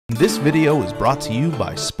This video is brought to you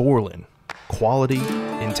by Sporlin, quality,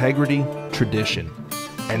 integrity, tradition,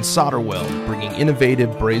 and Solderwell, bringing innovative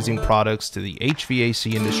brazing products to the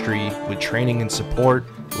HVAC industry with training and support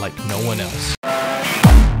like no one else.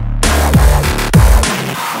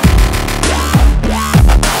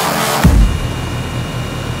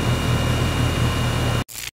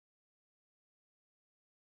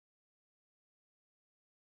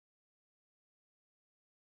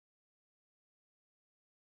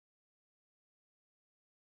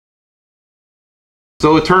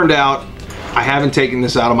 So it turned out I haven't taken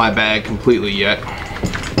this out of my bag completely yet.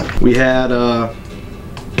 We had a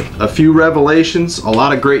few revelations, a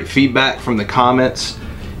lot of great feedback from the comments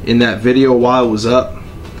in that video while it was up,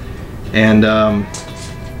 and a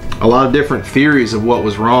lot of different theories of what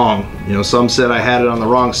was wrong. You know, some said I had it on the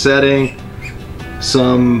wrong setting.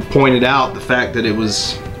 Some pointed out the fact that it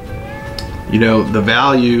was, you know, the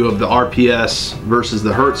value of the RPS versus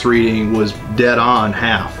the Hertz reading was dead on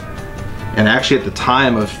half. And actually at the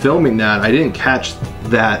time of filming that, I didn't catch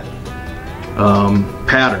that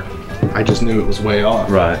pattern. I just knew it was way off.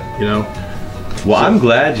 Right. You know? Well, so, I'm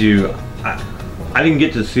glad I didn't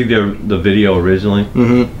get to see the video originally,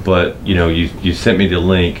 but you know, you sent me the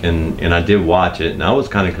link and I did watch it, and I was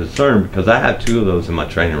kind of concerned because I have two of those in my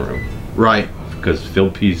training room. Right. Because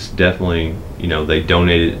Fieldpiece definitely, you know, they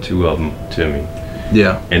donated two of them to me.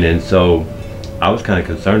 Yeah. And then so I was kind of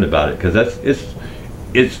concerned about it because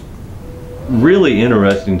it's really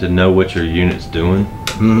interesting to know what your unit's doing.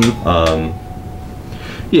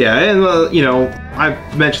 Yeah, and you know,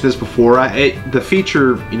 I've mentioned this before. The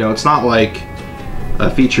feature, you know, it's not like a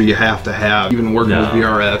feature you have to have. Even working with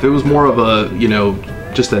VRF, it was more of a, you know,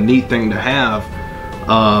 just a neat thing to have.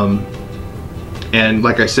 And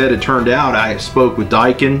like I said, it turned out I spoke with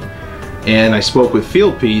Daikin and I spoke with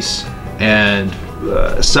Fieldpiece and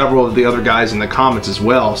several of the other guys in the comments as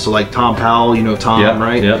well. So like Tom Powell, you know Tom,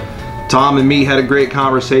 right? Yep. Tom and me had a great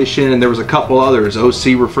conversation, and there was a couple others,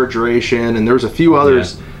 OC Refrigeration, and there was a few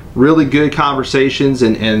others, really good conversations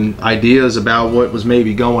and ideas about what was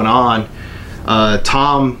maybe going on.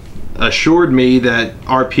 Tom assured me that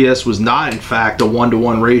RPS was not in fact a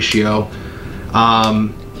 1-to-1 ratio.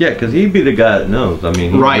 Yeah, because he'd be the guy that knows. I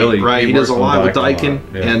mean, he does a lot with Daikin,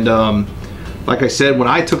 and like I said, when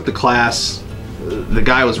I took the class, the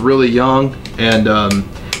guy was really young, and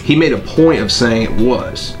he made a point of saying it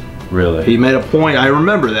was. Really? He made a point. I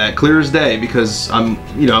remember that clear as day because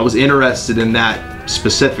you know, I was interested in that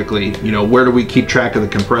specifically. You know, where do we keep track of the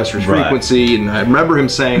compressor's frequency? And I remember him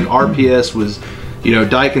saying RPS was, you know,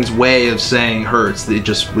 Daikin's way of saying Hertz. They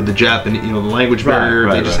just, with the Japanese, you know, the language barrier,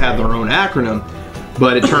 they just have their own acronym.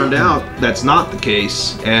 But it turned out that's not the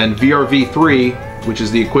case. And VRV3, which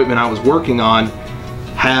is the equipment I was working on,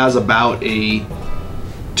 has about a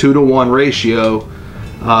 2-to-1 ratio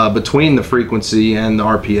between the frequency and the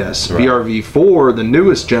RPS. VRV4, the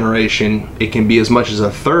newest generation, it can be as much as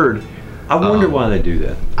a third. I wonder why they do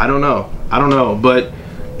that. I don't know, but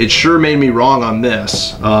it sure made me wrong on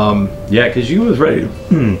this. Yeah, because you was ready.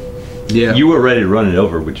 Yeah, you were ready to run it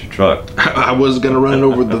over with your truck. I was gonna run it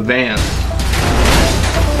over with the van.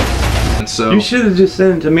 And so you should have just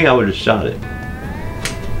sent it to me. I would have shot it.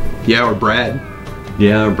 Yeah, or Brad.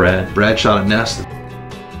 Yeah, or Brad. Brad shot a nest.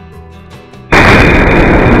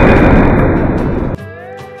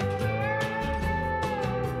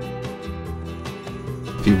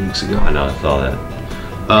 Few weeks ago. I know, I saw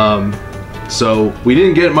that. So we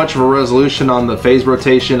didn't get much of a resolution on the phase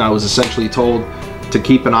rotation. I was essentially told to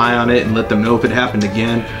keep an eye on it and let them know if it happened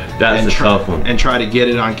again. That's a tough one. And try to get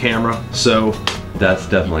it on camera. So that's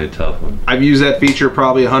definitely a tough one. I've used that feature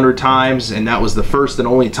probably 100 times, and that was the first and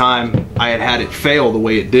only time I had it fail the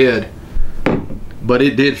way it did. But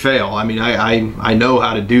it did fail. I mean, I know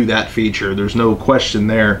how to do that feature. There's no question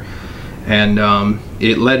there. And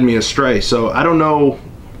it led me astray. So I don't know.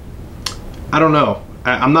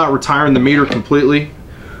 I'm not retiring the meter completely.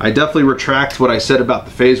 I definitely retract what I said about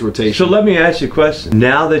the phase rotation. So let me ask you a question.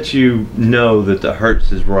 Now that you know that the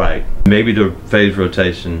Hertz is right, maybe the phase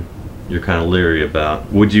rotation you're kind of leery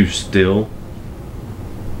about, would you still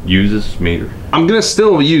use this meter? I'm gonna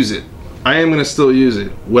still use it. I am gonna still use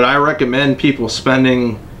it. Would I recommend people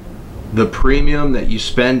spending the premium that you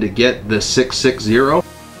spend to get the 660?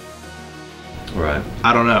 Right.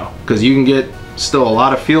 I don't know, because you can get still a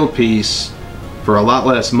lot of Fieldpiece for a lot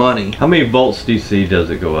less money. How many volts DC does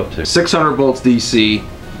it go up to? 600 volts DC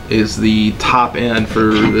is the top end for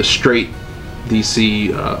the straight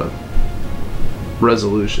DC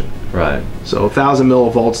resolution. Right. So 1000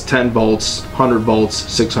 millivolts, 10 volts, 100 volts,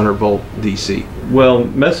 600 volt DC. Well,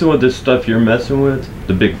 messing with this stuff you're messing with,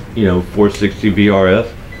 the big, you know, 460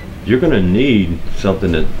 VRF, you're gonna need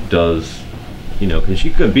something that does, you know, because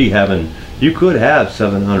you could have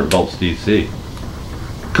 700 volts DC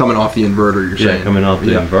coming off the inverter. You're saying coming off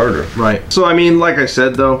the inverter, right? So I mean, like I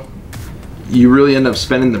said though, you really end up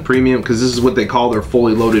spending the premium because this is what they call their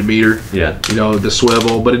fully loaded meter. Yeah. You know, the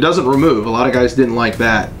swivel, but it doesn't remove. A lot of guys didn't like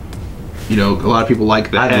that. You know, a lot of people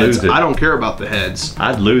like the heads. I don't care about the heads.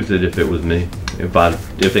 I'd lose it if it was me.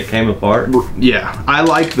 If it came apart. Yeah, I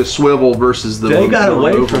like the swivel versus the. They got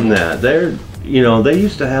away from that. You know, they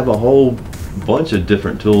used to have a whole bunch of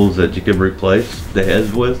different tools that you could replace the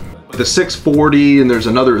heads with. The 640 and there's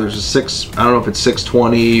a I don't know if it's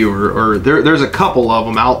 620 or there's a couple of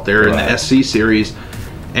them out there in the SC series,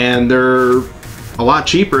 and they're a lot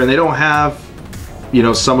cheaper and they don't have, you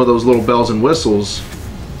know, some of those little bells and whistles.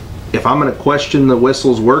 If I'm going to question the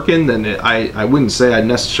whistles working, then I wouldn't say I'd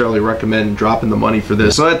necessarily recommend dropping the money for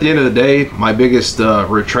this. So at the end of the day, my biggest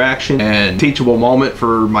retraction and teachable moment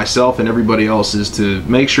for myself and everybody else is to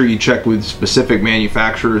make sure you check with specific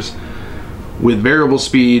manufacturers with variable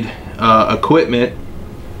speed equipment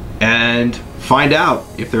and find out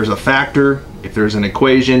if there's a factor, if there's an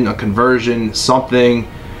equation, a conversion, something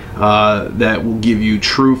that will give you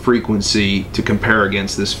true frequency to compare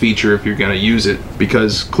against this feature if you're going to use it,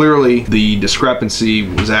 because clearly the discrepancy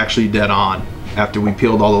was actually dead on after we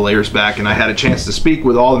peeled all the layers back, and I had a chance to speak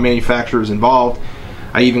with all the manufacturers involved.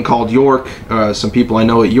 I even called York, some people I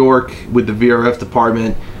know at York with the VRF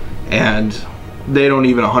department, and they don't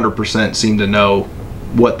even 100% seem to know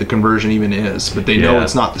what the conversion even is, but they know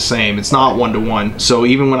it's not the same. It's not one-to-one. So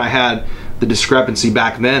even when I had the discrepancy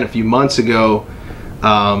back then a few months ago,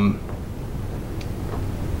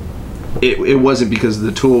 it wasn't because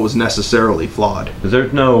the tool was necessarily flawed.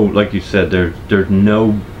 There's no, like you said, there's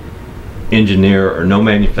no engineer or no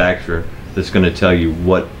manufacturer that's going to tell you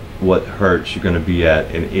what hertz you're going to be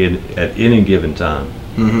at at any given time.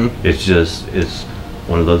 Mm-hmm. It's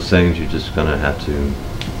one of those things you're just going to have to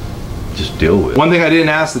just deal with. One thing I didn't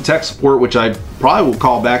ask the tech support, which I probably will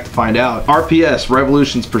call back to find out: RPS,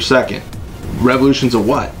 revolutions per second. Revolutions of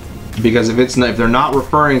what? Because if they're not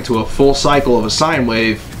referring to a full cycle of a sine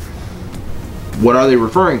wave, what are they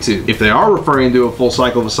referring to? If they are referring to a full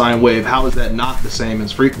cycle of a sine wave, how is that not the same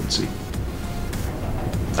as frequency?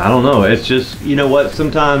 I don't know. It's just, you know what,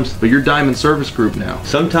 sometimes... But you're Diamond Service Group now.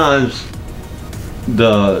 Sometimes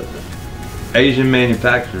the Asian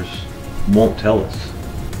manufacturers won't tell us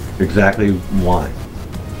exactly why.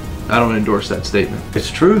 I don't endorse that statement. It's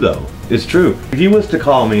true though. It's true. If you was to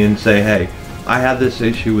call me and say, hey, I have this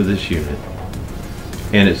issue with this unit,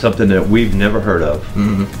 and it's something that we've never heard of,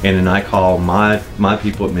 and then I call my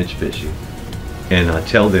people at Mitsubishi, and I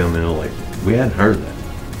tell them, and they're like, we hadn't heard of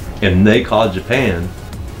that, and they call Japan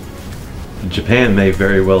may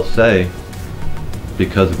very well say,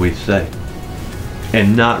 because we say,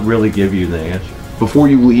 and not really give you the answer. Before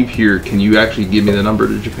you leave here, can you actually give me the number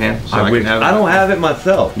to Japan so I can have it? I don't have it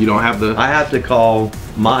myself. You don't have the... I have to call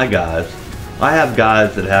my guys. I have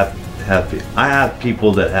guys that have I have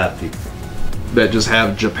people that have people that just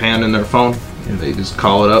have Japan in their phone and they just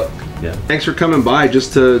call it up. Yeah. Thanks for coming by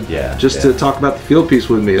just to talk about the Fieldpiece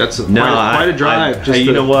with me. That's quite a drive.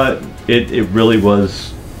 You know what? It really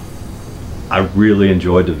was. I really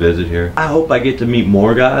enjoyed the visit here. I hope I get to meet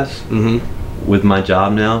more guys with my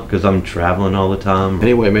job now, because I'm traveling all the time.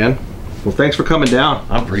 Anyway, man. Well, thanks for coming down.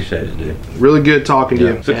 I appreciate it, dude. Really good talking to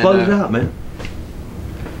you. So close it out, man.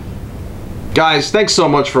 Guys, thanks so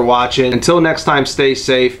much for watching. Until next time, stay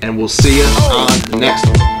safe, and we'll see you on the next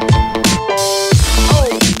one.